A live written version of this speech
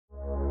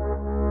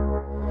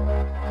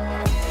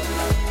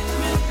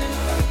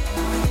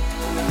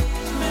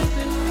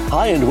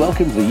Hi and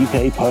welcome to the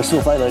UK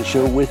Personal Finance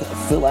Show with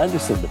Phil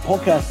Anderson, the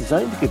podcast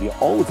designed to give you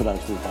all the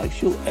financial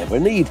advice you'll ever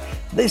need.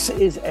 This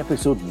is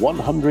episode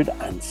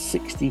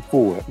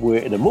 164,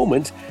 where in a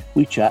moment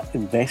we chat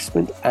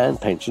investment and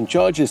pension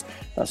charges.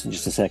 That's in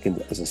just a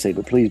second, as I say,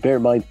 but please bear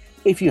in mind,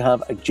 if you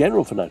have a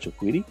general financial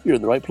query, you're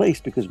in the right place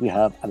because we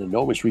have an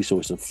enormous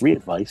resource of free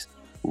advice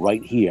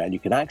right here, and you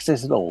can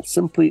access it all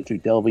simply through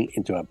delving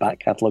into our back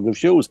catalogue of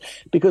shows,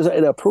 because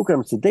in our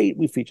programmes to date,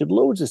 we've featured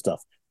loads of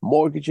stuff.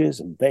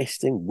 Mortgages,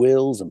 investing,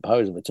 wills and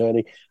powers of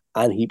attorney,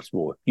 and heaps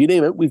more. You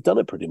name it, we've done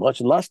it pretty much.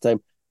 And last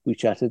time we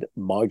chatted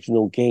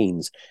marginal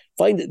gains.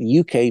 Find the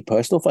UK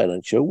Personal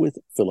Finance Show with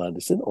Phil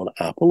Anderson on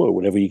Apple or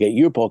wherever you get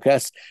your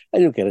podcasts,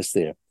 and you'll get us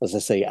there. As I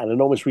say, an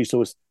enormous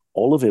resource,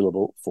 all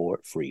available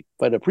for free.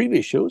 Find our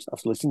previous shows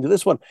after listening to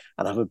this one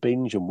and have a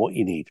binge on what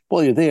you need.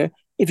 While you're there,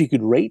 if you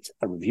could rate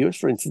and review us,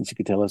 for instance, you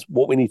could tell us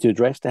what we need to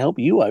address to help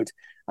you out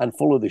and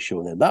follow the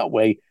show. And then that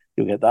way,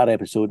 you'll get that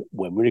episode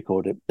when we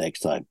record it next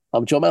time.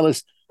 I'm John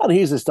Ellis, and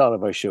here's the start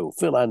of our show,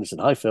 Phil Anderson.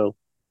 Hi, Phil.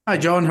 Hi,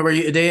 John. How are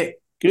you today?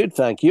 Good,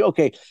 thank you.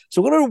 Okay,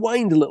 so we're going to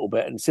rewind a little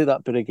bit and say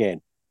that bit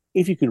again.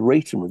 If you could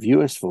rate and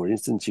review us, for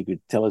instance, you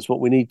could tell us what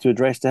we need to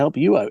address to help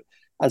you out.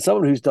 And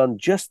someone who's done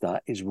just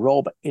that is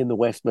Rob in the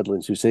West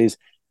Midlands, who says,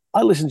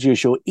 I listen to your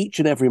show each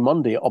and every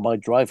Monday on my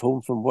drive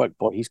home from work.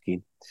 Boy, he's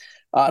keen.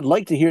 I'd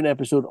like to hear an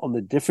episode on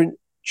the different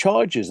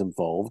charges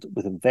involved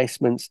with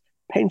investments,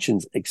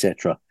 pensions,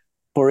 etc.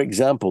 For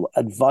example,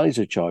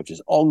 advisor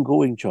charges,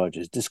 ongoing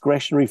charges,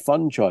 discretionary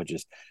fund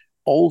charges.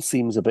 All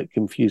seems a bit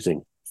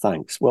confusing.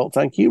 Thanks. Well,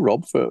 thank you,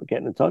 Rob, for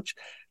getting in touch.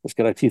 Let's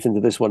get our teeth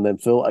into this one then,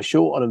 Phil. A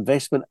show on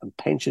investment and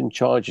pension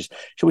charges.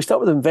 Shall we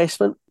start with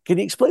investment? Can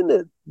you explain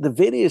the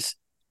various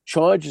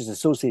charges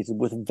associated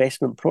with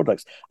investment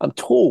products? I'm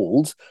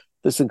told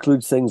this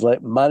includes things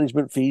like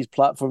management fees,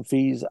 platform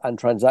fees, and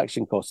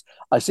transaction costs.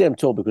 I say I'm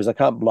told because I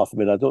can't bluff. I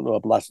mean, I don't know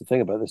a blasted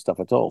thing about this stuff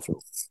at all, Phil.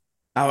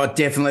 Oh,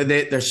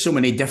 definitely. There's so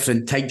many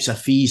different types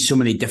of fees, so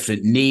many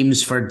different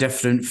names for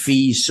different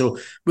fees. So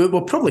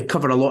we'll probably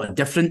cover a lot of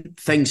different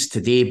things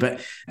today.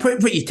 But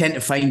what you tend to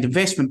find,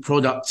 investment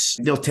products,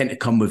 they'll tend to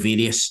come with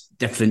various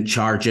different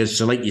charges.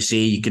 So like you say,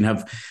 you can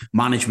have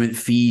management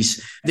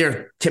fees.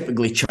 They're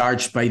typically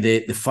charged by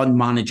the fund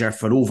manager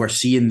for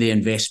overseeing the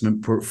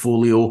investment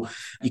portfolio.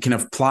 You can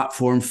have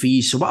platform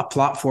fees. So what a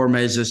platform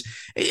is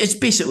it's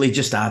basically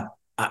just a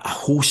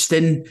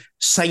hosting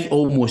site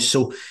almost.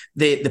 So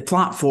the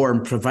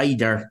platform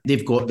provider,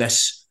 they've got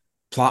this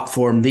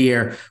platform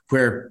there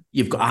where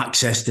you've got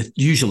access to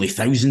usually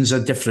thousands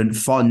of different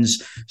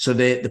funds. So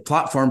the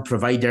platform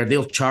provider,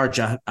 they'll charge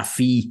a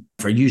fee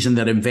for using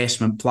their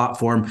investment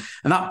platform.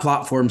 And that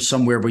platform's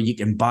somewhere where you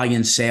can buy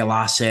and sell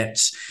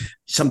assets.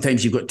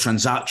 Sometimes you've got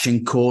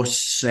transaction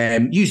costs.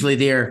 Usually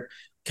they're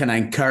kind of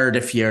incurred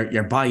if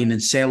you're buying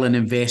and selling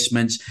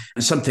investments.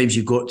 And sometimes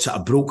you've got sort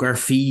of broker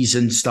fees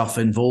and stuff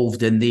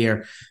involved in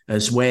there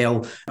as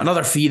well.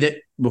 Another fee that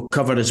we'll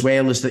cover as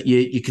well is that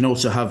you can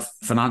also have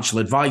financial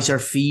advisor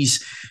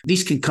fees.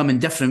 These can come in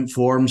different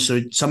forms.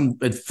 So some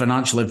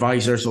financial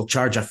advisors will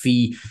charge a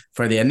fee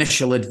for the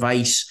initial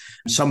advice.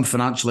 Some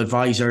financial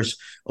advisors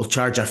will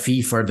charge a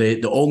fee for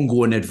the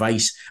ongoing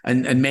advice,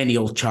 and many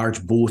will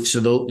charge both. So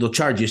they'll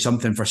charge you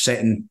something for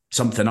setting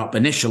something up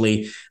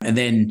initially, and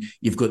then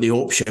you've got the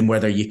option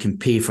whether you can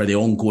pay for the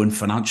ongoing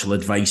financial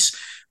advice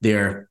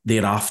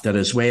thereafter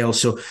as well.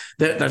 So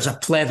there's a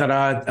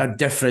plethora of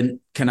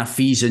different kind of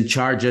fees and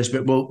charges,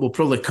 but we'll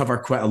probably cover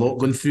quite a lot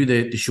going through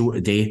the show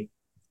today.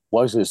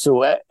 Wowzers.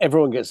 So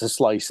everyone gets a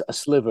slice, a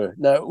sliver.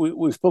 Now,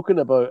 we've spoken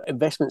about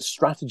investment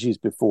strategies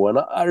before, and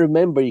I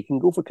remember you can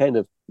go for kind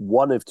of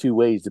one of two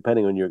ways,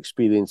 depending on your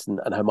experience and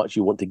how much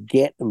you want to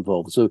get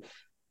involved. So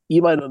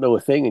you might not know a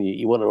thing and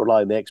you want to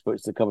rely on the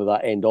experts to cover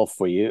that end off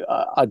for you.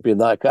 I'd be in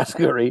that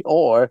category.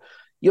 Or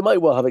you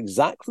might well have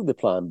exactly the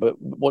plan,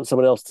 but want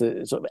someone else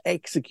to sort of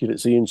execute it.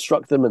 So you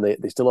instruct them and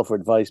they still offer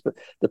advice. But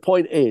the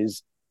point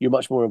is, you're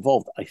much more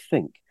involved, I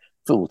think.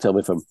 Phil will tell me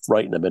if I'm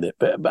right in a minute.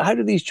 But how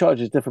do these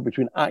charges differ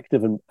between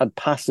active and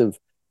passive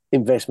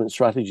investment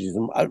strategies?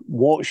 And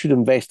what should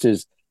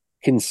investors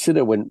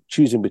consider when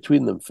choosing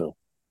between them, Phil?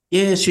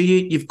 Yeah, so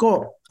you've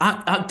got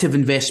active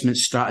investment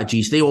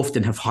strategies. They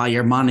often have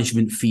higher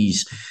management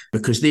fees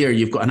because there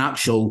you've got an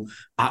actual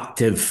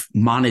active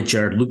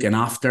manager looking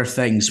after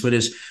things.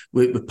 Whereas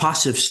with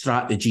passive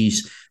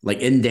strategies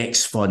like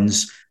index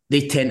funds,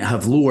 they tend to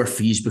have lower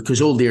fees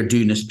because all they're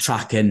doing is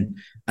tracking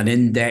an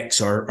index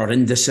or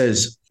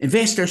indices.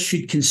 Investors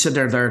should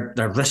consider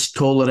their risk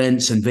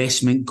tolerance,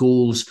 investment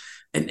goals,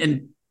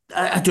 and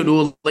I don't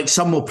know, like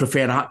some will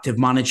prefer active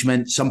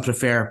management, some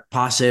prefer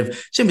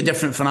passive. Same with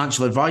different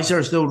financial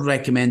advisors. They'll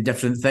recommend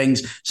different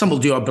things. Some will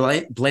do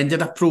a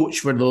blended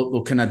approach where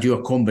they'll kind of do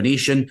a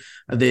combination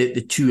of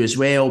the two as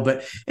well.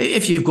 But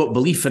if you've got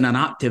belief in an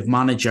active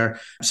manager,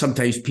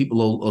 sometimes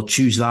people will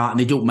choose that and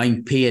they don't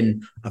mind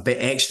paying a bit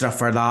extra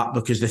for that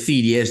because the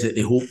theory is that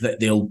they hope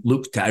that they'll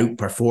look to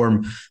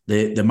outperform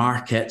the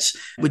markets.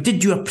 We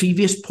did do a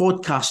previous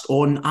podcast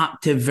on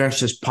active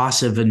versus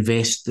passive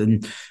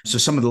investing. So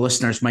some of the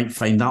listeners might might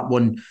find that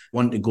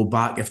one to go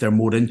back if they're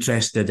more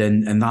interested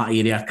in that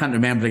area. I can't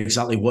remember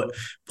exactly what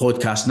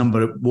podcast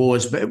number it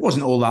was, but it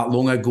wasn't all that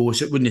long ago,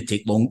 so it wouldn't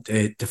take long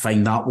to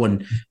find that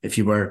one if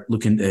you were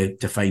looking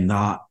to find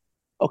that.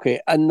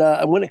 Okay, and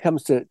when it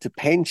comes to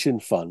pension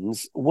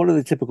funds, what are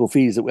the typical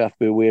fees that we have to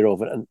be aware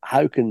of, and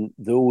how can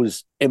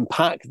those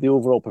impact the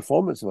overall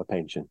performance of a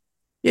pension?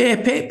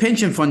 Yeah,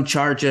 pension fund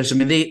charges, I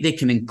mean, they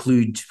can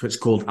include what's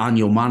called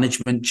annual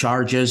management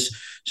charges.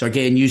 So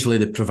again, usually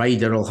the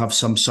provider will have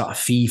some sort of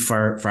fee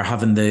for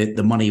having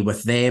the money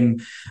with them.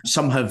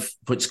 Some have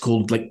what's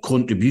called like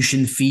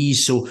contribution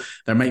fees. So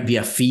there might be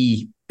a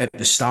fee at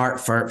the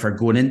start for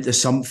going into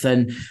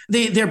something.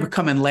 They're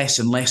becoming less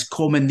and less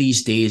common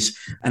these days.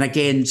 And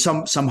again,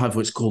 some have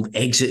what's called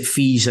exit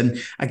fees. And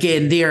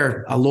again,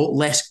 they're a lot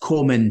less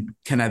common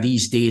kind of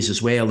these days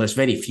as well. There's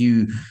very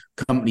few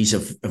companies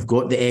have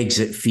got the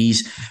exit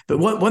fees. But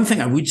one thing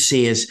I would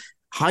say is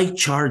high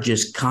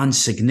charges can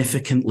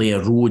significantly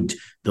erode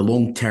the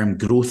long-term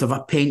growth of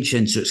a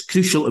pension. So it's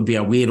crucial to be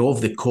aware of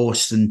the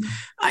costs. And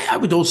I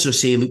would also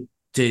say, look,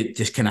 to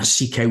kind of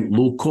seek out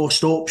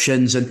low-cost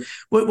options. And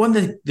one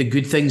of the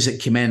good things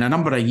that came in a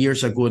number of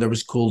years ago, there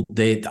was called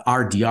the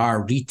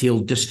RDR,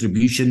 Retail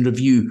Distribution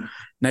Review.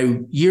 Now,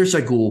 years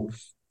ago,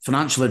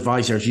 financial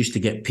advisors used to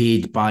get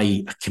paid by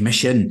a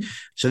commission.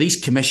 So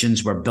these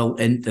commissions were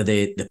built into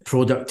the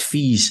product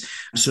fees.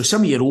 So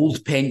some of your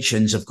old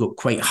pensions have got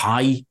quite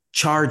high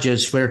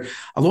charges, where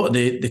a lot of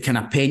the kind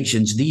of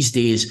pensions these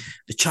days,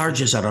 the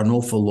charges are an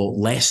awful lot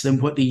less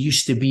than what they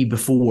used to be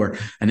before.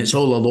 And it's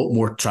all a lot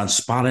more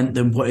transparent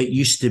than what it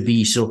used to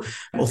be. So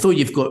although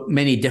you've got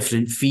many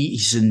different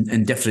fees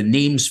and different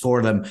names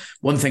for them,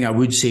 one thing I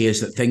would say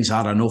is that things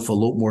are an awful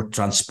lot more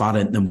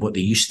transparent than what they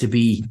used to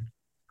be.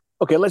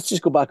 Okay, let's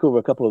just go back over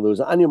a couple of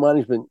those. Annual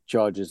management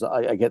charges,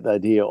 I get the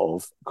idea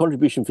of.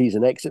 Contribution fees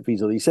and exit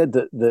fees. You said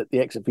that the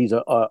exit fees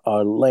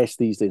are less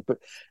these days, but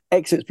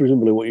exit's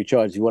presumably what you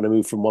charge. You want to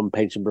move from one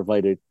pension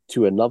provider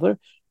to another.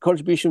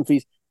 Contribution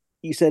fees,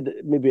 you said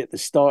maybe at the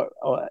start,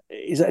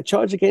 is it a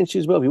charge against you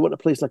as well? If you want to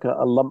place like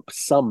a lump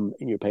sum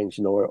in your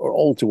pension or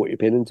alter what you're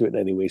paying into it in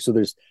any way, so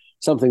there's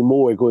something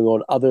more going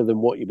on other than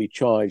what you'd be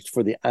charged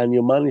for the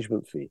annual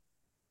management fee.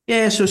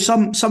 Yeah, so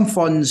some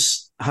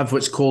funds have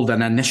what's called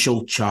an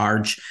initial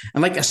charge.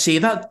 And like I say,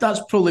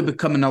 that's probably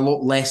becoming a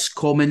lot less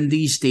common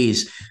these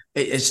days.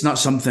 It's not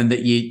something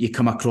that you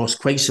come across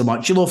quite so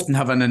much. You'll often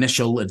have an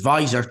initial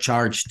advisor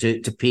charge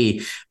to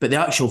pay, but the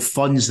actual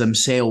funds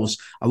themselves,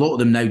 a lot of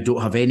them now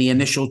don't have any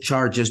initial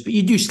charges, but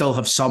you do still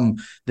have some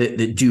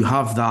that do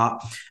have that.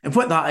 And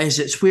what that is,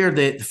 it's where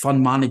the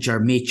fund manager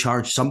may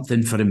charge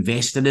something for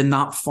investing in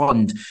that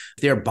fund.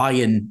 If they're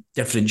buying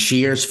different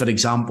shares, for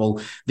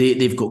example,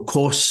 they've got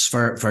costs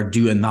for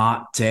doing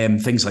that,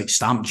 things like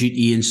stamp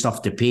duty and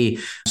stuff to pay.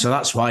 So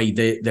that's why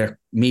they're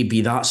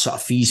maybe that sort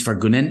of fees for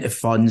going into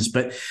funds,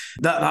 but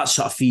that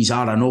sort of fees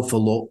are an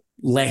awful lot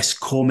less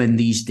common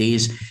these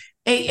days.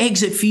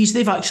 Exit fees,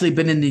 they've actually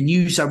been in the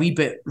news a wee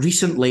bit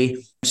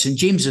recently. St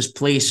James's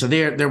Place, so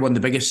they're one of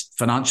the biggest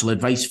financial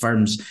advice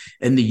firms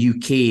in the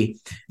UK.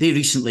 They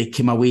recently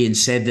came away and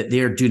said that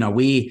they're doing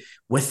away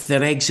with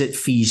their exit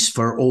fees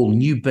for all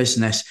new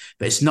business,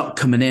 but it's not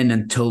coming in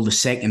until the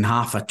second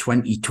half of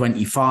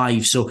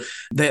 2025. So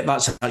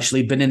that's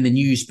actually been in the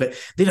news, but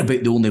they're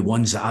about the only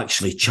ones that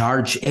actually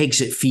charge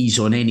exit fees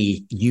on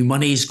any new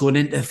monies going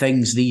into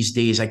things these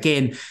days.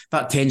 Again,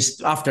 that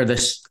tends, after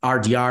this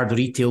RDR, the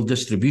Retail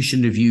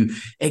Distribution Review,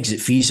 exit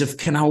fees have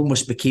kind of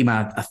almost became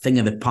a thing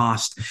of the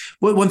past.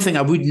 Well, one thing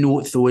I would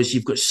note, though, is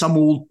you've got some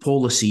old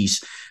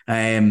policies.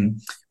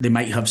 They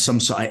might have some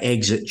sort of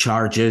exit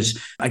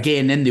charges.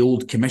 Again, in the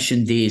old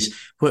commission days,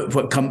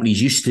 what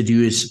companies used to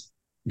do is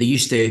they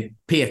used to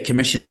pay a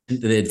commission to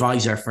the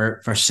advisor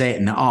for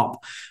setting it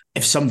up.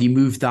 If somebody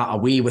moved that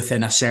away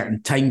within a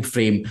certain time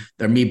frame,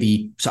 there may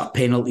be sort of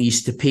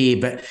penalties to pay.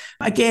 But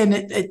again,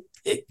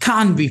 it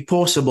can be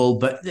possible,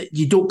 but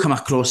you don't come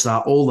across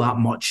that all that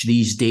much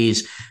these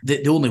days.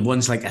 The only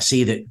ones, like I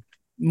say, that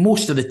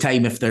most of the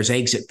time, if there's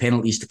exit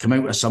penalties to come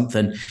out of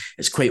something,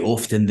 it's quite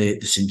often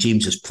the St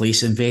James's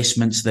Place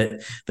investments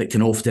that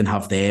can often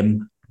have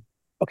them.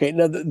 Okay,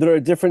 now there are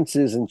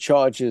differences in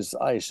charges,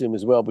 I assume,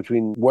 as well,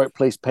 between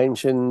workplace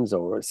pensions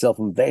or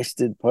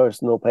self-invested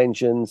personal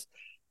pensions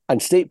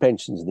and state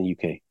pensions in the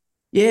UK.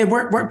 Yeah,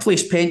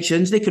 workplace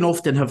pensions, they can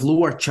often have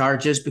lower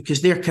charges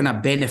because they're kind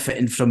of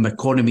benefiting from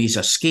economies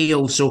of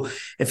scale. So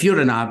if you're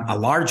in a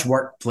large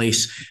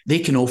workplace, they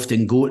can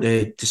often go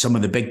to some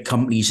of the big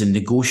companies and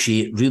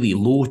negotiate really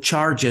low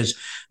charges.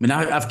 I mean,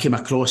 I've come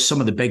across some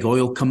of the big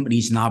oil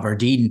companies in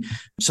Aberdeen.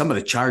 Some of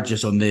the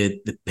charges on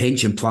the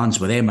pension plans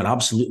with them are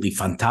absolutely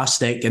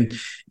fantastic. And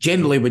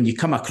generally, when you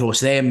come across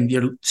them,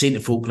 you're saying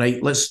to folk,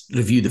 right, let's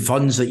review the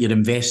funds that you're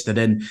invested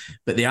in.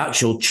 But the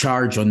actual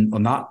charge on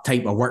that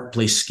type of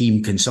workplace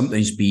scheme can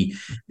sometimes be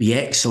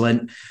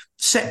excellent.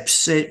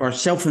 SIPs or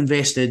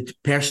self-invested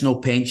personal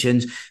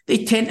pensions,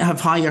 they tend to have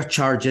higher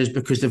charges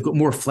because they've got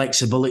more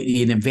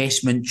flexibility in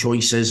investment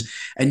choices.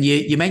 And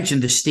you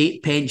mentioned the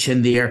state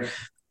pension there.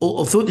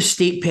 although the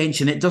state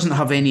pension, it doesn't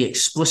have any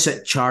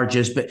explicit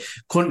charges, but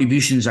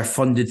contributions are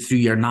funded through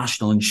your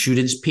national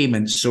insurance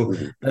payments. So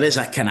there is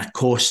a kind of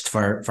cost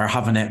for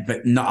having it,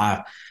 but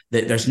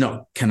there's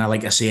not kind of,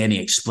 like I say, any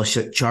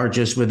explicit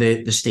charges with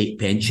the state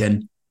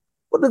pension.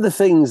 What are the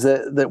things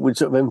that would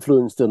sort of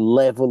influence the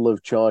level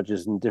of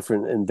charges in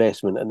different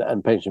investment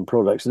and pension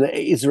products? And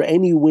is there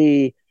any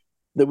way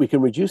that we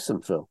can reduce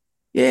them, Phil?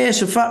 Yeah,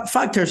 so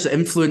factors that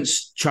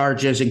influence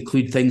charges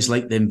include things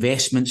like the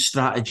investment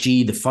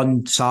strategy, the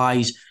fund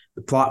size,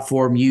 the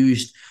platform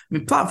used. I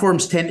mean,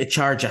 platforms tend to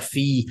charge a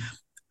fee.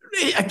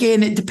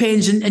 Again, it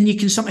depends, and you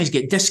can sometimes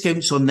get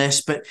discounts on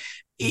this, but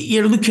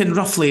you're looking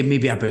roughly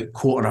maybe about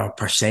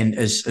 0.25%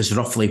 is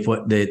roughly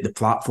what the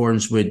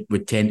platforms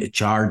would tend to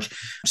charge.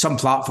 Some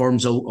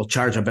platforms will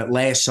charge a bit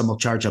less, some will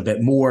charge a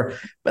bit more,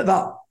 but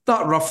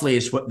that roughly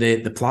is what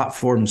the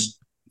platforms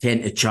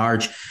tend to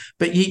charge.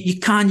 But you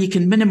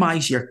can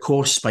minimize your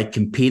costs by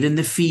comparing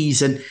the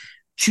fees and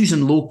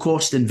choosing low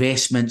cost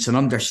investments, and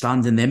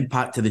understanding the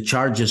impact of the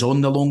charges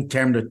on the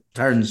long-term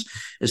returns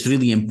is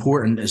really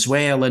important as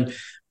well. And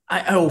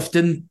I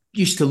often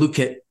used to look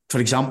at, for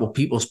example,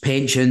 people's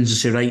pensions and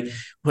say, right,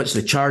 what's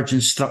the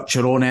charging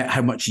structure on it?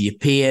 How much are you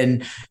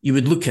paying? You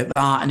would look at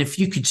that. And if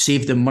you could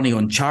save them money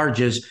on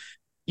charges,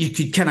 you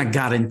could kind of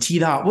guarantee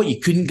that. What you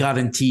couldn't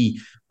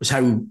guarantee was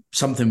how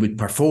something would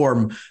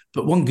perform.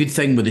 But one good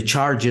thing with the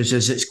charges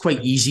is it's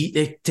quite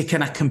easy to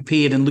kind of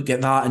compare and look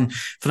at that. And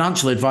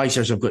financial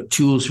advisors have got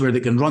tools where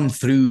they can run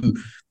through,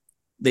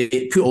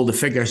 they put all the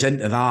figures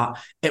into that,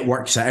 it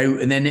works it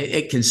out, and then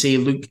it can say,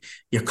 look,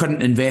 your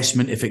current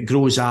investment, if it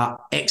grows at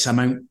X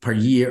amount per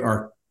year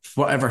or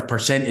whatever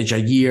percentage a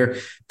year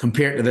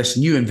compared to this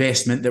new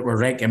investment that we're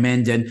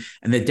recommending,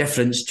 and the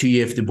difference to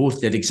you if they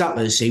both did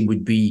exactly the same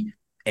would be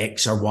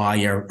X or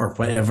Y or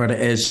whatever it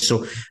is.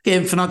 So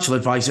again, financial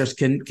advisors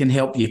can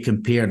help you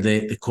compare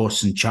the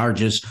costs and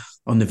charges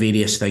on the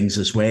various things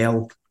as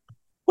well.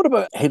 What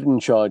about hidden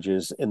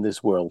charges in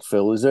this world,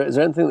 Phil? Is there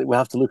anything that we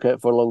have to look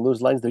out for along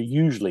those lines? There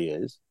usually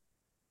is.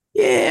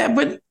 Yeah,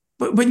 but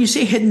when you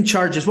say hidden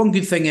charges, one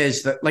good thing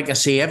is that, like I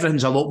say,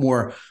 everything's a lot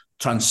more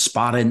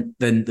transparent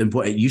than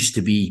what it used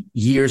to be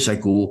years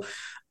ago.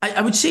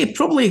 I would say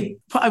probably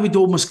what I would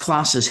almost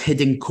class as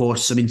hidden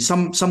costs. I mean,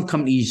 some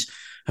companies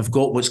have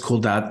got what's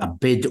called a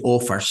bid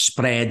offer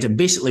spread. And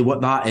basically what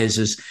that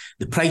is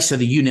the price of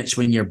the units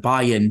when you're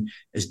buying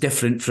is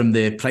different from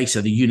the price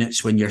of the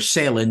units when you're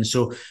selling.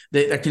 So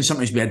there can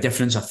sometimes be a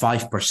difference of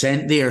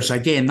 5% there. So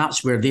again,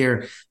 that's where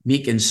they're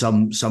making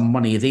some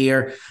money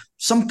there.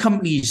 Some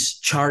companies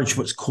charge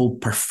what's called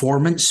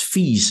performance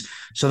fees.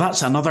 So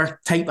that's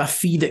another type of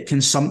fee that can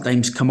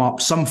sometimes come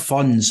up. Some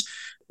funds,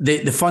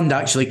 the fund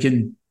actually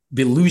can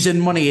be losing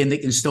money and they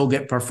can still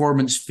get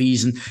performance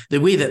fees. And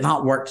the way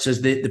that works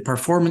is the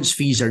performance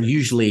fees are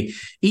usually,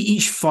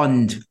 each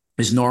fund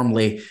is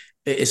normally,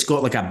 it's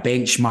got like a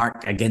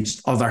benchmark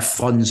against other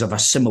funds of a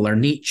similar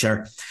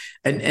nature.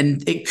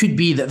 And it could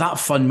be that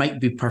fund might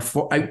be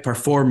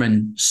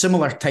outperforming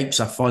similar types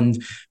of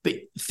fund, but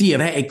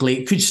theoretically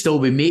it could still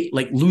be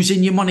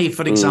losing you money,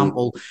 for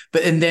example,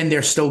 and then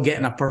they're still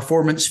getting a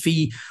performance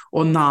fee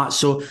on that.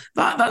 So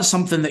that's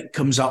something that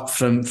comes up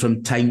from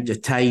time to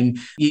time.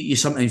 You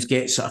sometimes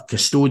get sort of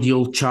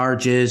custodial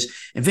charges.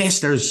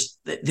 Investors,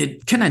 they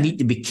kind of need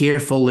to be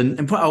careful.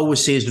 And what I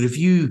always say is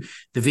review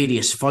the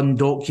various fund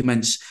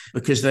documents,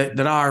 because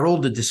there are, all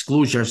the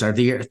disclosures are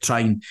there to try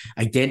and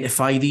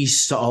identify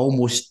these sort of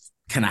almost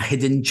kind of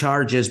hidden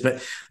charges.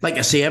 But like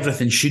I say,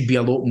 everything should be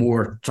a lot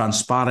more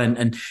transparent.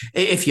 And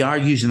if you are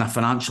using a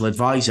financial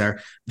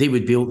advisor, they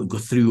would be able to go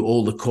through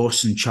all the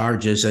costs and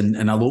charges in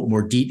a lot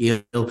more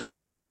detail.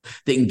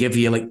 They can give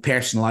you like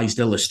personalized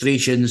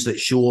illustrations that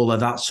show all of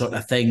that sort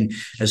of thing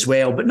as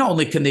well. But not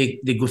only can they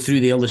go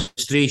through the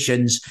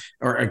illustrations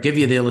or give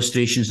you the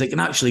illustrations, they can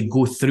actually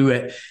go through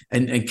it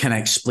and kind of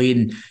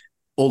explain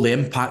all the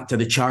impact of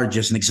the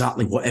charges and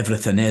exactly what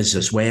everything is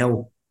as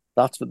well.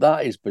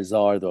 That is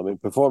bizarre, though. I mean,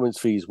 performance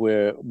fees,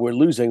 we're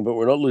losing, but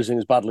we're not losing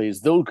as badly as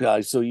those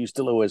guys, so you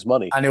still owe us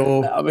money. I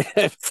know. I mean,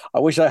 I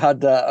wish I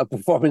had a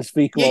performance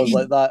fee clause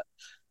like that.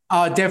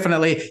 Oh,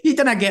 definitely. You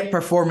didn't get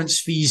performance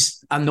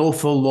fees an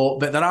awful lot,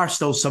 but there are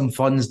still some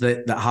funds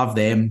that have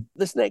them.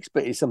 This next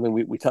bit is something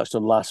we touched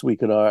on last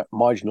week on our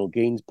marginal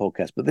gains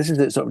podcast, but this is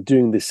it sort of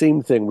doing the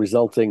same thing,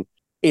 resulting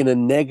in a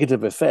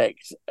negative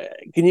effect.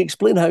 Can you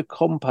explain how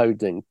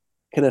compounding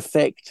can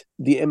affect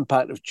the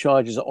impact of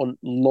charges on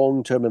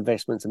long-term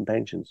investments and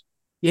pensions?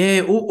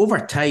 Yeah, over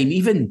time,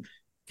 even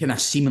kind of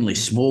seemingly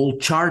small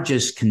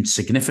charges can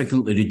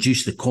significantly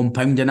reduce the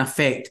compounding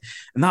effect.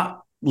 And that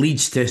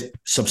leads to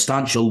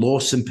substantial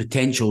loss in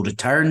potential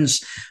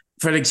returns.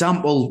 For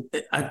example,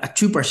 a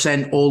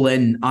 2%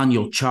 all-in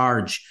annual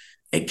charge,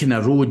 it can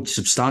erode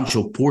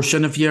substantial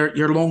portion of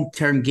your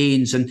long-term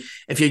gains. And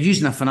if you're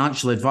using a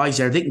financial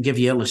advisor, they can give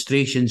you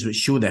illustrations which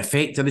show the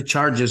effect of the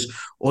charges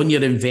on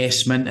your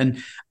investment.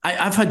 And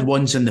I've had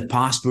ones in the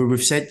past where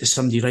we've said to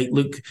somebody, right,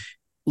 look,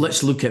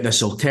 let's look at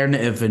this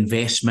alternative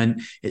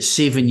investment. It's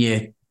saving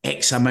you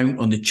X amount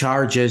on the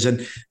charges.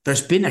 And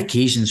there's been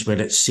occasions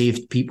where it's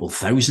saved people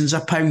thousands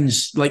of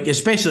pounds, like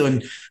especially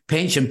on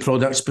pension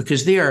products,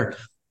 because they are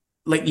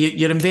like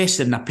you're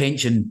invested in a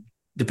pension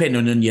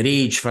depending on your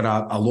age for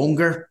a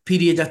longer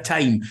period of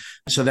time.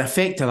 So the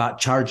effect of that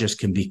charges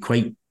can be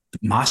quite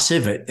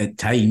massive at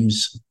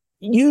times.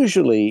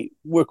 Usually,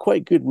 we're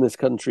quite good in this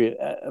country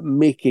at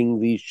making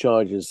these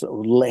charges sort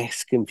of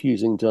less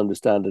confusing to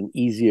understand and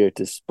easier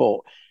to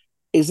spot.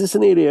 Is this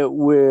an area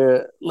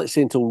where, let's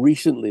say until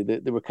recently,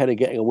 that they were kind of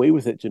getting away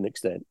with it to an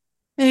extent?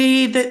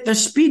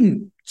 There's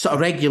been sort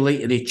of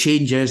regulatory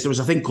changes. There was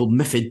a thing called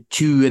MiFID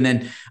II, and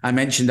then I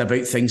mentioned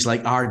about things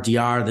like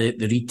RDR,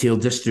 the Retail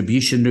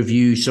Distribution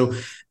Review. So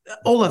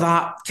all of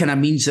that kind of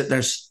means that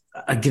there's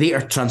a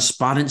greater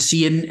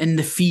transparency in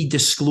the fee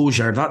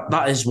disclosure.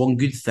 That is one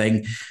good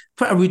thing.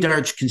 What I would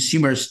urge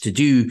consumers to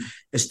do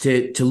is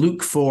to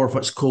look for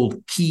what's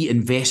called key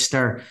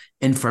investor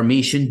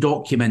information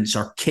documents,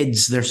 or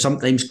KIDs, they're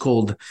sometimes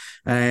called.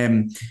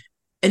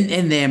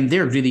 In them,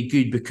 they're really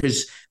good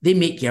because they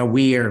make you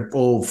aware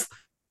of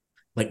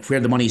like where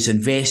the money's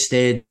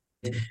invested,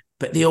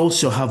 but they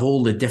also have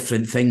all the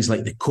different things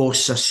like the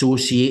costs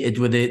associated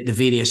with the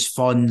various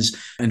funds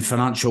and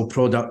financial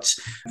products.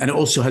 And it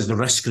also has the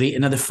risk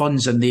rating of the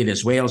funds in there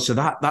as well. So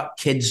that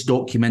KIDS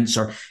documents,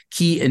 or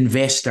key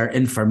investor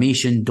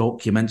information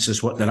documents,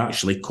 is what they're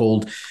actually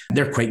called.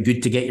 They're quite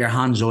good to get your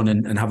hands on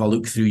and have a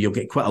look through. You'll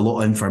get quite a lot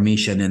of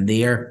information in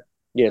there.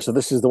 Yeah, so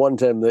this is the one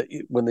time that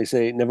when they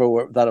say never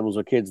work with animals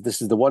or kids, this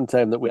is the one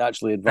time that we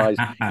actually advise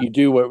you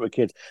do work with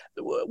kids.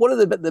 What are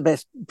the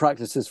best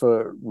practices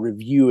for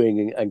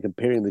reviewing and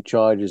comparing the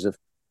charges of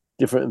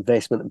different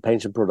investment and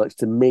pension products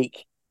to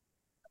make,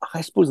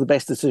 I suppose, the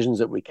best decisions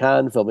that we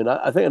can, Phil? I mean,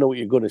 I think I know what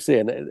you're going to say.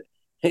 And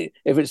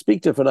if it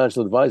speak to a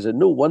financial advisor,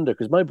 no wonder,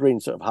 because my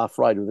brain's sort of half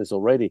fried with this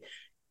already.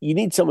 You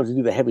need someone to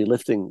do the heavy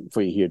lifting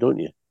for you here, don't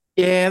you?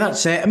 Yeah,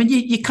 that's it. I mean,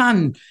 you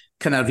can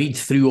kind of read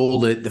through all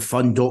the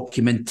fund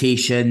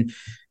documentation,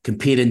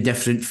 comparing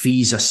different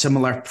fees of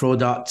similar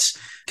products,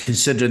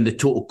 considering the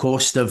total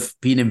cost of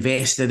being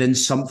invested in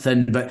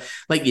something. But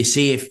like you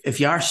say, if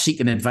you are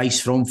seeking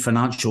advice from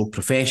financial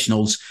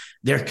professionals,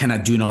 they're kind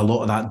of doing a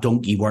lot of that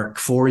donkey work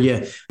for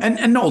you.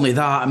 And not only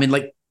that, I mean,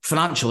 like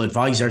financial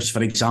advisors,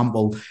 for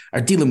example, are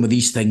dealing with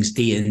these things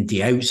day in,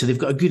 day out. So they've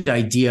got a good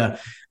idea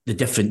the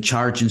different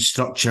charging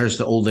structures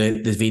that all the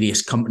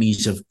various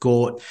companies have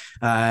got.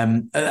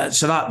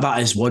 So that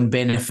is one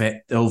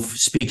benefit of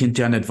speaking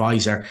to an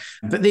advisor.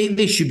 But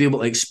they should be able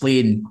to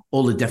explain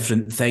all the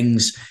different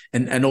things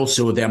and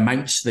also the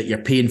amounts that you're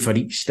paying for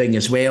each thing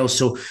as well.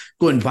 So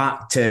going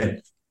back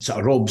to sort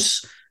of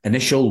Rob's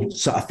initial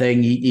sort of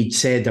thing, he'd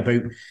said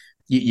about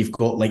you've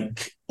got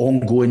like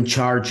ongoing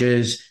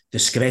charges,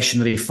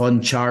 discretionary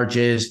fund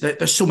charges.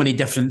 There's so many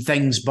different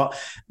things, but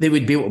they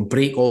would be able to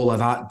break all of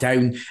that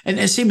down. And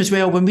the same as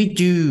well, when we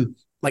do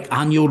like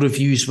annual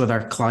reviews with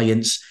our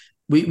clients,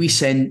 we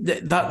send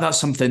that's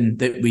something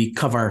that we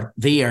cover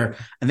there.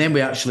 And then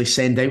we actually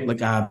send out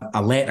like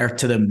a letter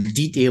to them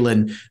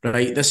detailing,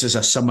 right, this is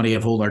a summary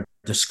of all our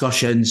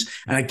discussions.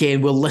 And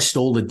again, we'll list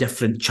all the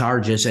different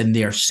charges in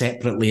there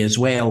separately as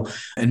well.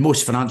 And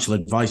most financial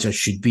advisors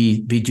should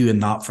be doing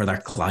that for their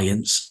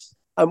clients.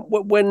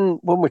 When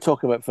we're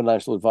talking about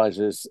financial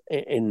advisors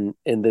in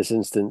this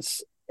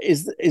instance,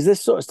 is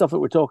this sort of stuff that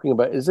we're talking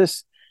about, is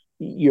this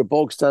your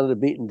bog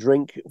standard meat and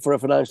drink for a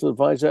financial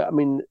advisor? I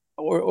mean,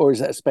 or is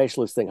it a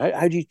specialist thing?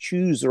 How do you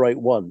choose the right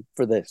one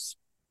for this?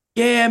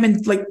 Yeah, I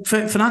mean, like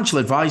financial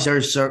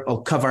advisors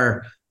will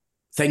cover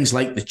things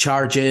like the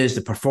charges,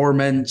 the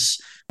performance.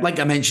 Like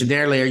I mentioned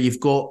earlier,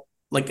 you've got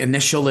like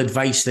initial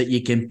advice that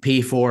you can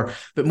pay for,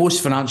 but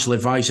most financial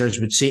advisors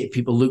would say to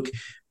people, look,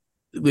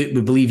 we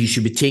believe you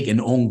should be taking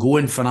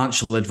ongoing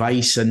financial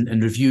advice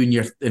and reviewing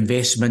your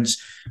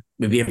investments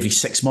maybe every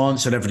 6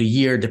 months or every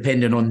year,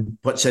 depending on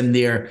what's in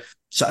their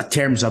sort of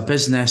terms of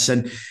business.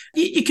 And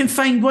you can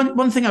find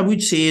one thing I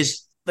would say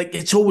is, like,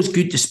 it's always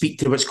good to speak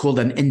to what's called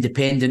an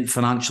independent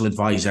financial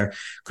advisor,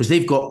 because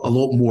they've got a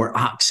lot more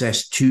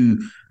access to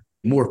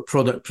more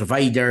product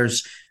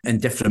providers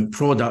and different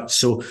products.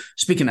 So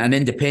speaking of an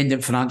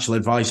independent financial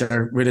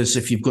advisor, whereas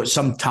if you've got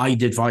some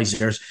tied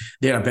advisors,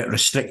 they're a bit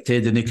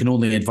restricted and they can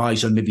only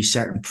advise on maybe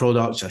certain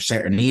products or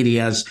certain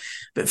areas.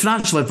 But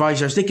financial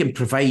advisors, they can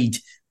provide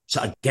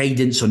sort of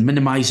guidance on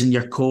minimizing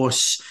your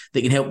costs.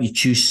 They can help you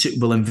choose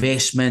suitable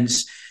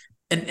investments.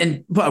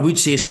 And what I would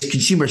say is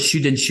consumers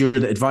should ensure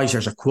that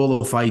advisors are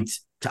qualified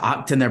to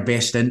act in their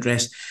best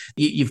interest.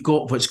 You've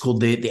got what's called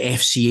the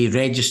FCA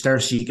register,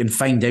 so you can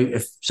find out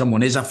if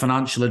someone is a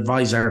financial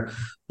advisor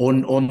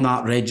on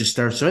that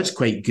register. So it's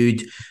quite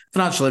good.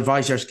 Financial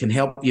advisors can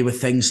help you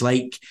with things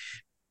like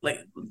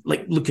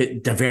look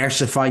at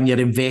diversifying your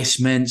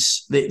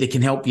investments. They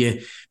can help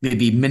you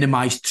maybe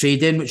minimize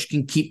trading, which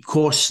can keep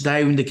costs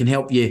down. They can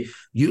help you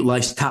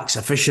utilize tax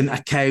efficient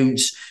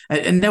accounts,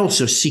 and they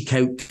also seek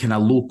out kind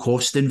of low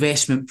cost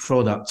investment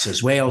products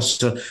as well.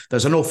 So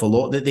there's an awful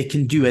lot that they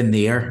can do in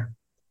there.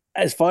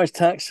 As far as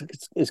tax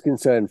is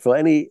concerned, for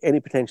any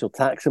potential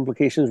tax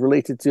implications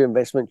related to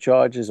investment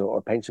charges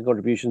or pension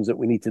contributions that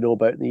we need to know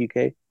about in the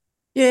UK?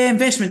 Yeah,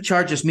 investment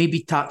charges may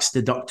be tax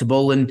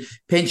deductible and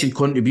pension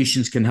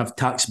contributions can have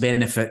tax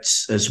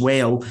benefits as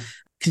well.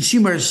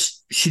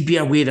 Consumers should be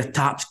aware of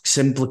tax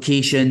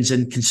implications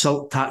and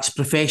consult tax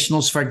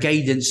professionals for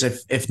guidance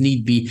if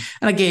need be.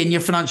 And again, your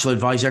financial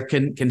advisor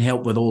can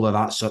help with all of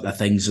that sort of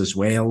things as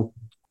well.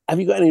 Have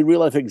you got any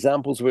real life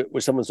examples where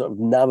someone sort of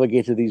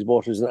navigated these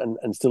waters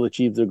and still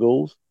achieved their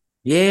goals?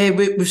 Yeah,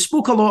 we've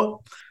spoke a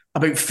lot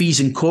about fees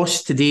and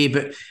costs today,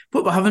 but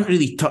what we haven't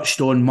really touched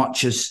on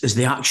much is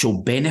the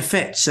actual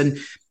benefits. And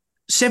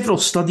several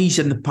studies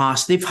in the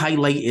past, they've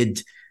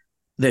highlighted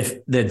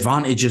the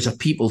advantages of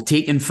people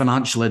taking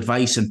financial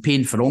advice and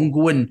paying for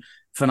ongoing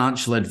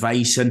financial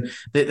advice. And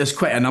there's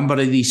quite a number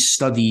of these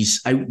studies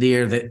out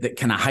there that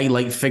kind of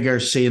highlight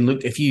figures saying,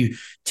 look, if you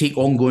take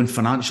ongoing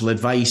financial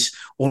advice,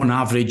 on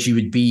average, you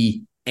would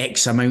be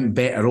X amount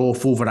better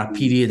off over a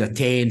period of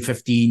 10,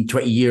 15,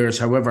 20 years,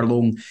 however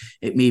long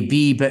it may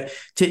be. But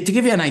to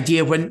give you an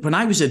idea, when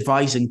I was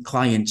advising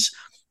clients,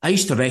 I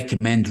used to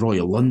recommend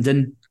Royal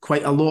London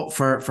quite a lot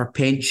for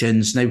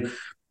pensions. Now,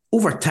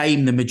 over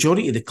time, the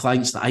majority of the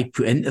clients that I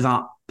put into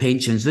that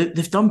pensions,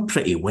 they've done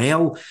pretty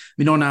well. I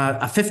mean, on a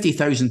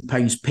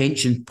 £50,000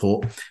 pension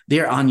pot,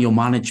 their annual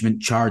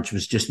management charge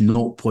was just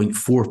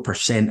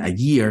 0.4% a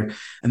year.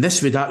 And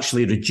this would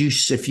actually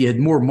reduce if you had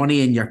more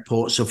money in your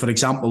pot. So, for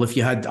example, if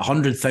you had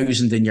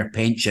 100,000 in your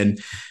pension,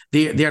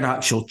 their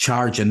actual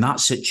charge in that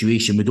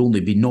situation would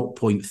only be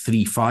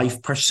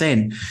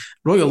 0.35%.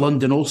 Royal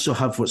London also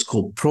have what's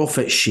called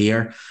profit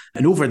share.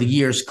 And over the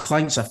years,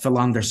 clients of Phil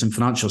Anderson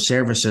Financial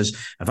Services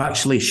have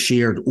actually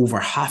shared over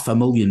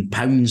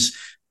 £500,000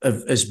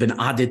 has been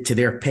added to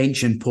their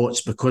pension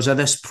pots because of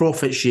this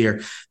profit share.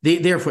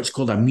 They're what's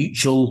called a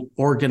mutual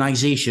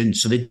organisation,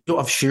 so they don't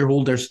have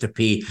shareholders to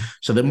pay.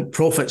 So the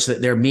profits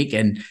that they're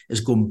making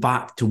is going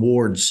back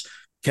towards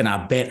kind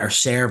of better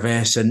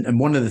service. And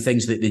one of the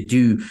things that they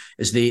do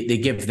is they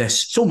give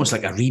this, it's almost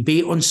like a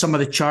rebate on some of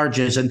the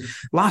charges. And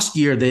last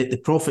year, the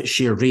profit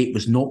share rate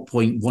was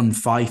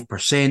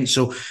 0.15%.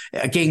 So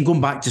again,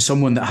 going back to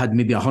someone that had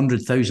maybe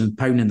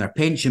 £100,000 in their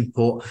pension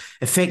pot,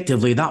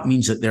 effectively, that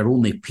means that they're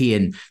only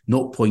paying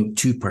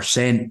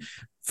 0.2%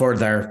 for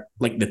their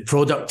the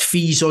product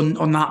fees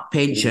on that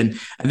pension,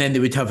 and then they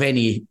would have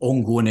any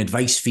ongoing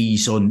advice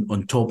fees on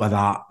top of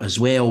that as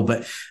well.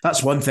 But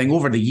that's one thing.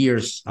 Over the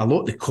years, a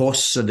lot of the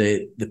costs of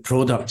the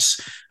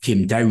products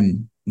came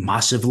down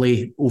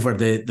massively over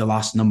the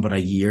last number of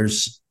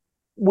years.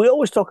 We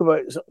always talk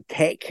about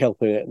tech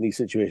helping in these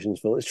situations,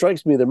 Phil. It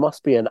strikes me there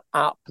must be an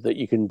app that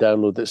you can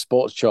download that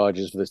spots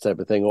charges for this type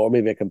of thing, or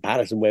maybe a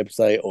comparison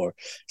website or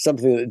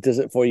something that does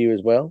it for you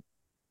as well.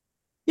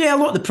 Yeah, a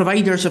lot of the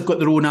providers have got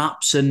their own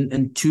apps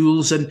and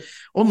tools, and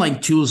online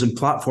tools and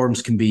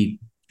platforms can be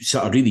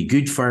sort of really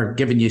good for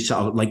giving you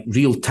sort of like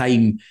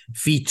real-time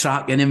fee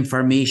tracking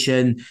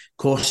information,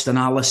 cost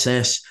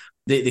analysis.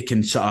 They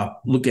can sort of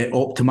look at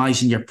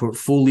optimizing your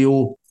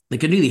portfolio. They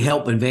can really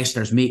help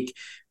investors make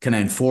kind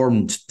of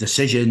informed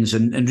decisions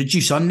and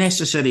reduce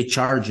unnecessary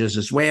charges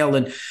as well.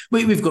 And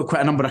we've got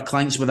quite a number of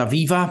clients with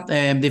Aviva.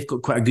 They've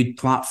got quite a good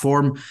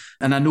platform.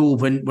 And I know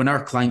when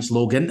our clients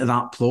log into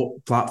that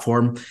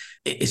platform,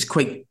 it's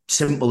quite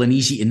simple and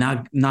easy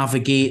to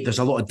navigate. There's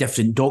a lot of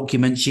different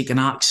documents you can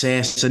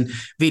access and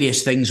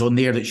various things on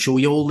there that show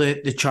you all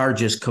the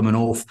charges coming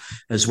off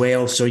as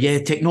well. So yeah,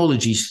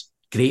 technology's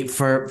great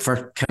for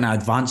kind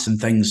of advancing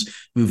things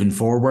moving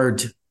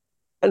forward.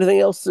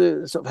 Anything else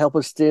to sort of help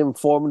us stay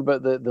informed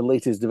about the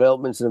latest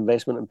developments in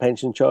investment and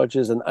pension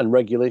charges and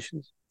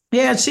regulations?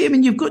 Yeah, I'd say, I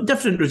mean, you've got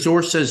different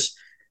resources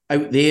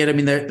out there. I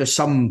mean, there's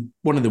one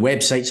of the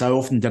websites I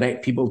often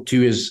direct people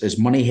to is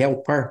Money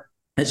Helper.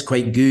 It's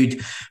quite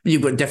good.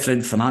 You've got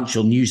different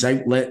financial news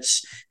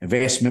outlets,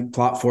 investment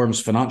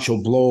platforms,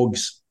 financial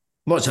blogs,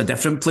 lots of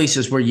different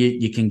places where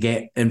you can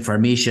get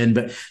information.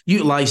 But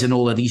utilising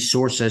all of these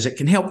sources, it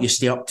can help you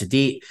stay up to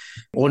date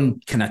on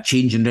kind of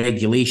changing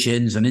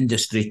regulations and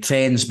industry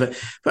trends. But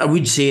what I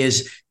would say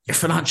is your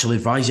financial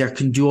advisor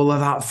can do all of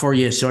that for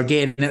you. So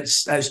again,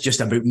 it's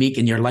just about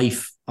making your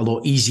life a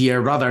lot easier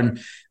rather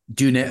than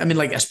doing it. I mean,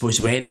 I suppose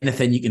with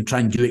anything, you can try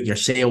and do it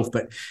yourself,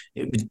 but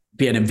it would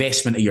be an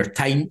investment of your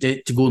time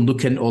to go and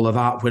look into all of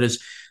that. Whereas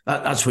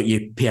that's what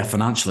you pay a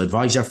financial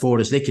advisor for,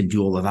 is they can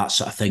do all of that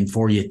sort of thing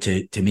for you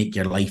to make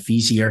your life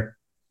easier.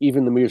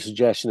 Even the mere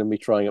suggestion of me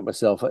trying it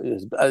myself,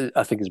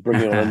 I think is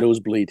bringing on a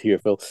nosebleed here,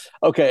 Phil.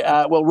 Okay,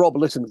 well, Rob,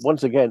 listen,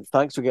 once again,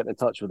 thanks for getting in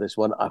touch with this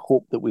one. I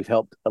hope that we've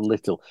helped a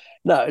little.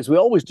 Now, as we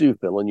always do,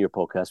 Phil, on your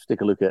podcast, we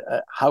take a look at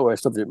how our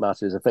subject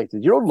matter has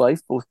affected your own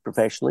life, both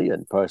professionally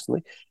and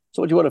personally.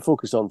 So what do you want to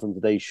focus on from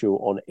today's show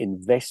on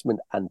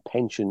investment and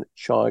pension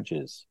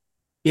charges?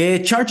 Yeah,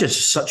 charges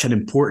is such an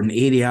important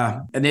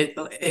area. And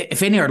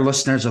if any of our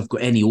listeners have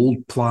got any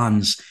old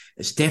plans,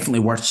 it's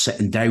definitely worth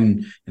sitting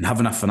down and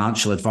having a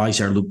financial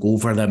advisor look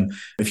over them.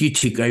 If you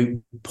took out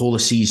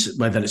policies,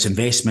 whether it's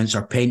investments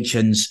or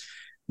pensions,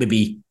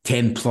 maybe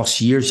 10 plus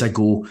years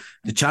ago,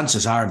 the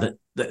chances are that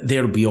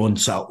they'll be on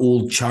sort of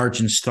old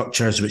charging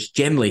structures, which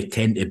generally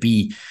tend to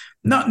be,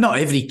 not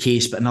every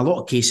case, but in a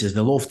lot of cases,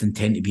 they'll often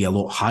tend to be a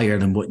lot higher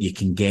than what you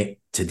can get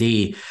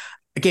today.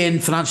 Again,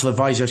 financial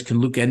advisors can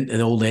look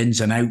into all the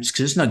ins and outs,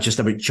 because it's not just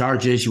about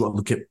charges. You want to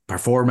look at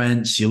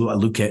performance. You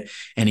want to look at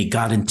any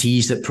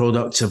guarantees that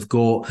products have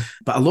got.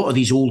 But a lot of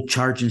these old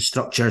charging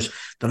structures,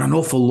 they're an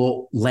awful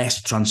lot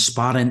less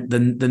transparent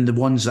than the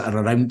ones that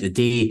are around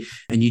today.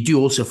 And you do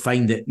also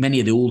find that many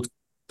of the old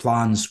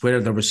plans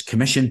where there was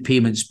commission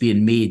payments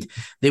being made,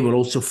 they were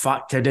also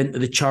factored into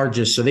the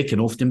charges. So they can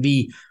often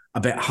be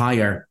a bit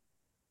higher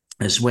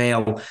as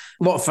well.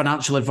 A lot of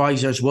financial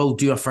advisors will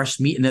do a first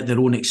meeting at their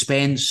own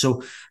expense.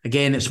 So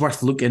again, it's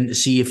worth looking to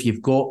see if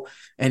you've got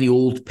any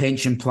old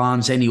pension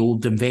plans, any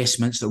old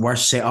investments that were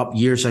set up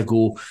years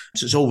ago.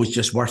 So it's always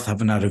just worth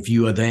having a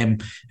review of them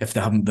if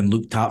they haven't been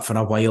looked at for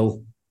a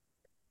while.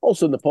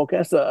 Also in the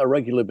podcast, a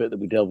regular bit that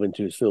we delve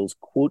into is Phil's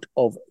quote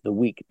of the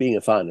week. Being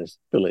a fan, as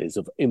Phil is,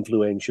 of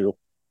influential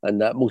and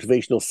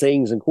motivational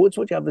sayings and quotes.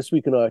 What do you have this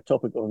week on our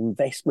topic of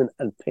investment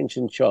and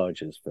pension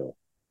charges, Phil?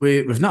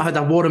 We've not had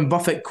a Warren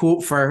Buffett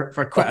quote for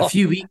quite a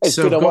few weeks,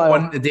 so I've got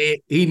one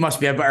today. He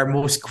must be about our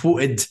most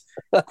quoted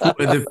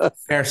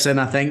person,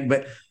 I think.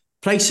 But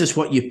price is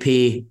what you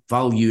pay,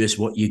 value is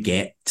what you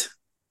get.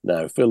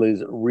 Now, Phil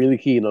is really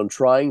keen on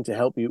trying to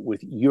help you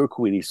with your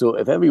query. So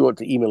if ever you want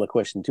to email a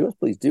question to us,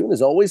 please do. And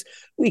as always,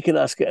 we can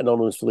ask it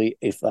anonymously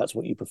if that's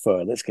what you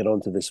prefer. Let's get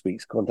on to this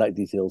week's contact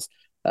details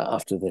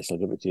after this. I'll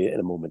give it to you in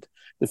a moment.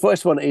 The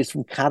first one is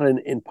from Karen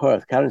in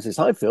Perth. Karen says,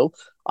 "Hi, Phil.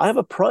 I have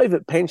a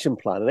private pension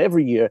plan, and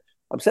every year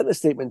I'm sent a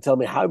statement telling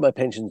me how my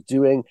pension's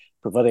doing,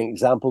 providing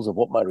examples of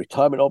what my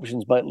retirement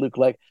options might look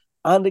like,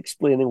 and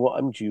explaining what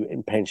I'm due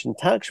in pension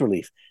tax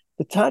relief.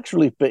 The tax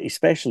relief bit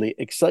especially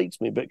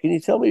excites me, but can you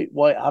tell me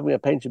why having a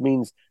pension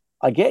means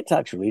I get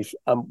tax relief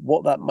and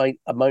what that might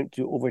amount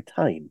to over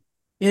time?"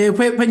 Yeah,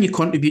 when you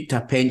contribute to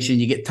a pension,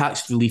 you get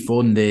tax relief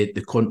on the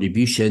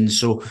contribution.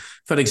 So,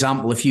 for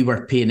example, if you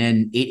were paying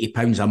in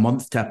 £80 a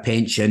month to a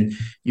pension,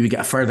 you would get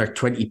a further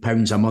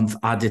 £20 a month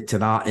added to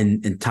that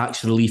in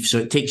tax relief. So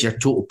it takes your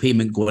total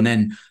payment going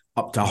in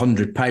up to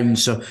 £100.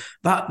 So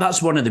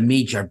that's one of the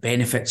major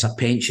benefits of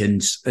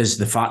pensions, is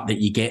the fact that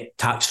you get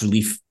tax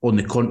relief on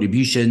the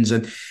contributions.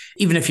 And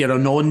even if you're a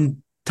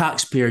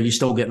non-taxpayer, you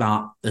still get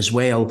that as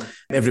well.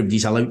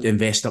 Everybody's allowed to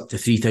invest up to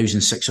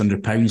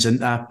 £3,600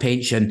 into a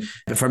pension.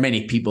 But for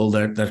many people,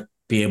 they're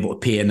be able to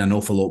pay in an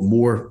awful lot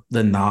more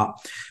than that.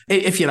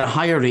 If you're a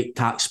higher rate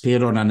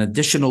taxpayer or an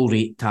additional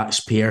rate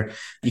taxpayer,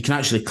 you can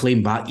actually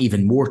claim back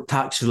even more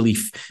tax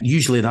relief.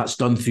 Usually that's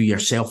done through your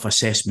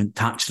self-assessment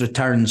tax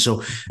return.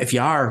 So if you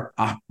are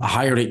a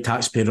higher rate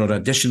taxpayer or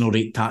additional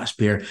rate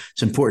taxpayer,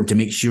 it's important to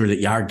make sure that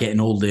you are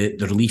getting all the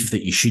relief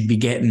that you should be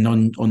getting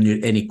on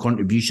any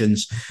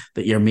contributions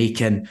that you're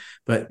making.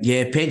 But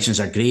yeah,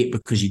 pensions are great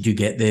because you do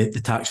get the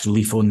tax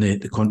relief on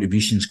the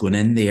contributions going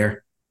in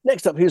there.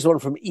 Next up, here's one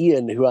from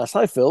Ian, who asks,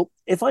 "Hi, Phil.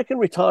 If I can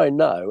retire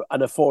now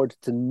and afford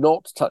to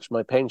not touch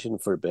my pension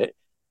for a bit,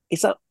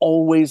 is that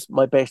always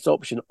my best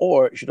option?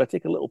 Or should I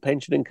take a little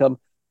pension income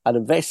and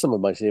invest some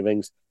of my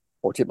savings,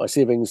 or take my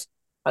savings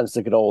and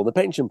stick it all in the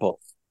pension pot?"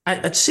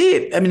 I'd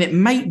say, it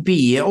might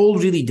be. It all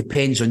really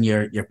depends on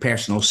your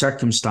personal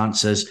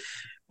circumstances.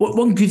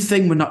 One good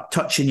thing with not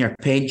touching your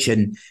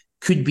pension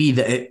could be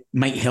that it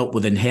might help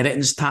with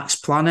inheritance tax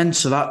planning.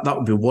 So that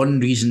would be one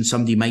reason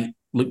somebody might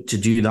look to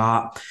do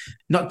that.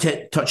 Not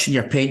touching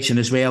your pension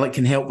as well, it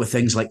can help with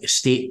things like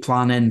estate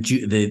planning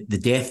due to the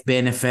death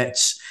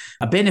benefits.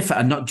 A benefit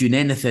of not doing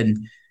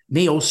anything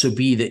may also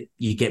be that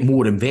you get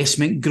more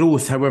investment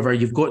growth. However,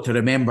 you've got to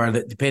remember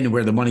that depending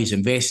where the money's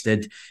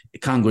invested,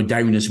 it can go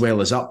down as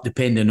well as up,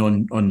 depending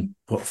on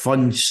what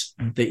funds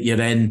that you're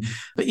in.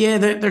 But yeah,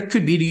 there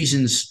could be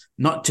reasons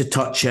not to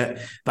touch it.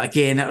 But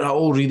again, it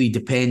all really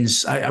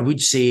depends. I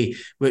would say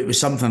with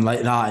something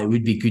like that, it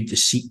would be good to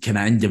seek kind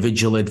of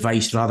individual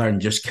advice rather than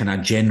just kind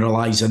of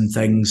generalising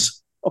things.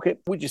 Okay,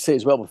 would you say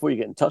as well, before you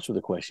get in touch with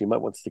the question, you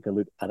might want to take a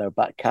look at our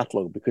back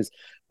catalogue, because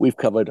we've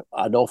covered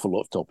an awful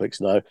lot of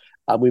topics now,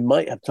 and we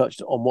might have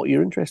touched on what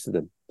you're interested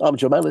in. I'm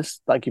Joe Mellis.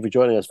 Thank you for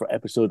joining us for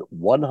episode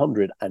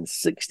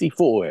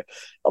 164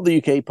 of the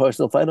UK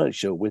Personal Finance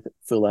Show with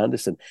Phil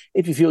Anderson.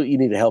 If you feel you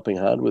need a helping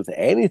hand with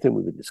anything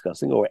we've been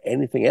discussing or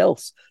anything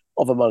else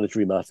of a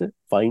monetary matter,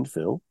 find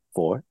Phil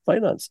for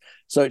Finance.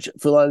 Search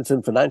Phil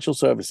Anderson Financial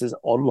Services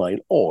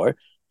online or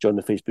join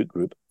the Facebook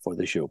group for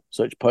the show.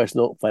 Search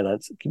Personal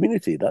Finance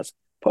Community. That's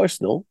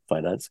Personal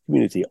Finance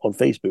Community on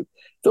Facebook.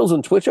 Phil's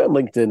on Twitter and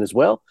LinkedIn as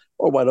well.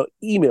 Or why not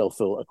email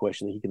Phil a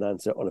question that he can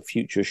answer on a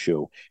future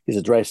show. His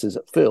address is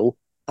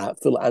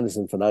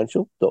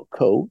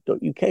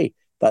phil@philandersonfinancial.co.uk.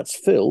 That's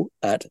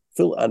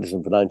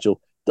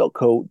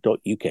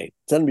phil@philandersonfinancial.co.uk.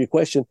 Send me a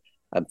question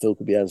and Phil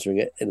could be answering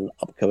it in an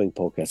upcoming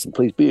podcast. And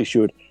please be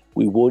assured,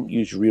 we won't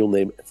use your real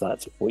name if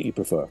that's what you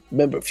prefer.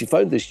 Remember, if you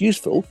found this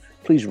useful,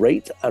 please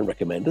rate and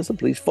recommend us, and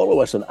please follow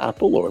us on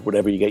Apple or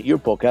whatever you get your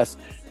podcasts.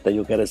 Then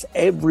you'll get us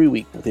every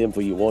week with the info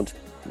you want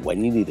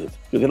when you need it.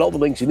 You'll get all the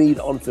links you need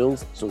on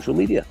Phil's social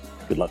media.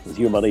 Good luck with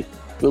your money.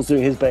 Phil's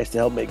doing his best to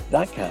help make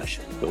that cash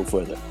go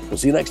further. We'll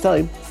see you next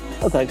time,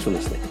 and thanks for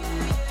listening.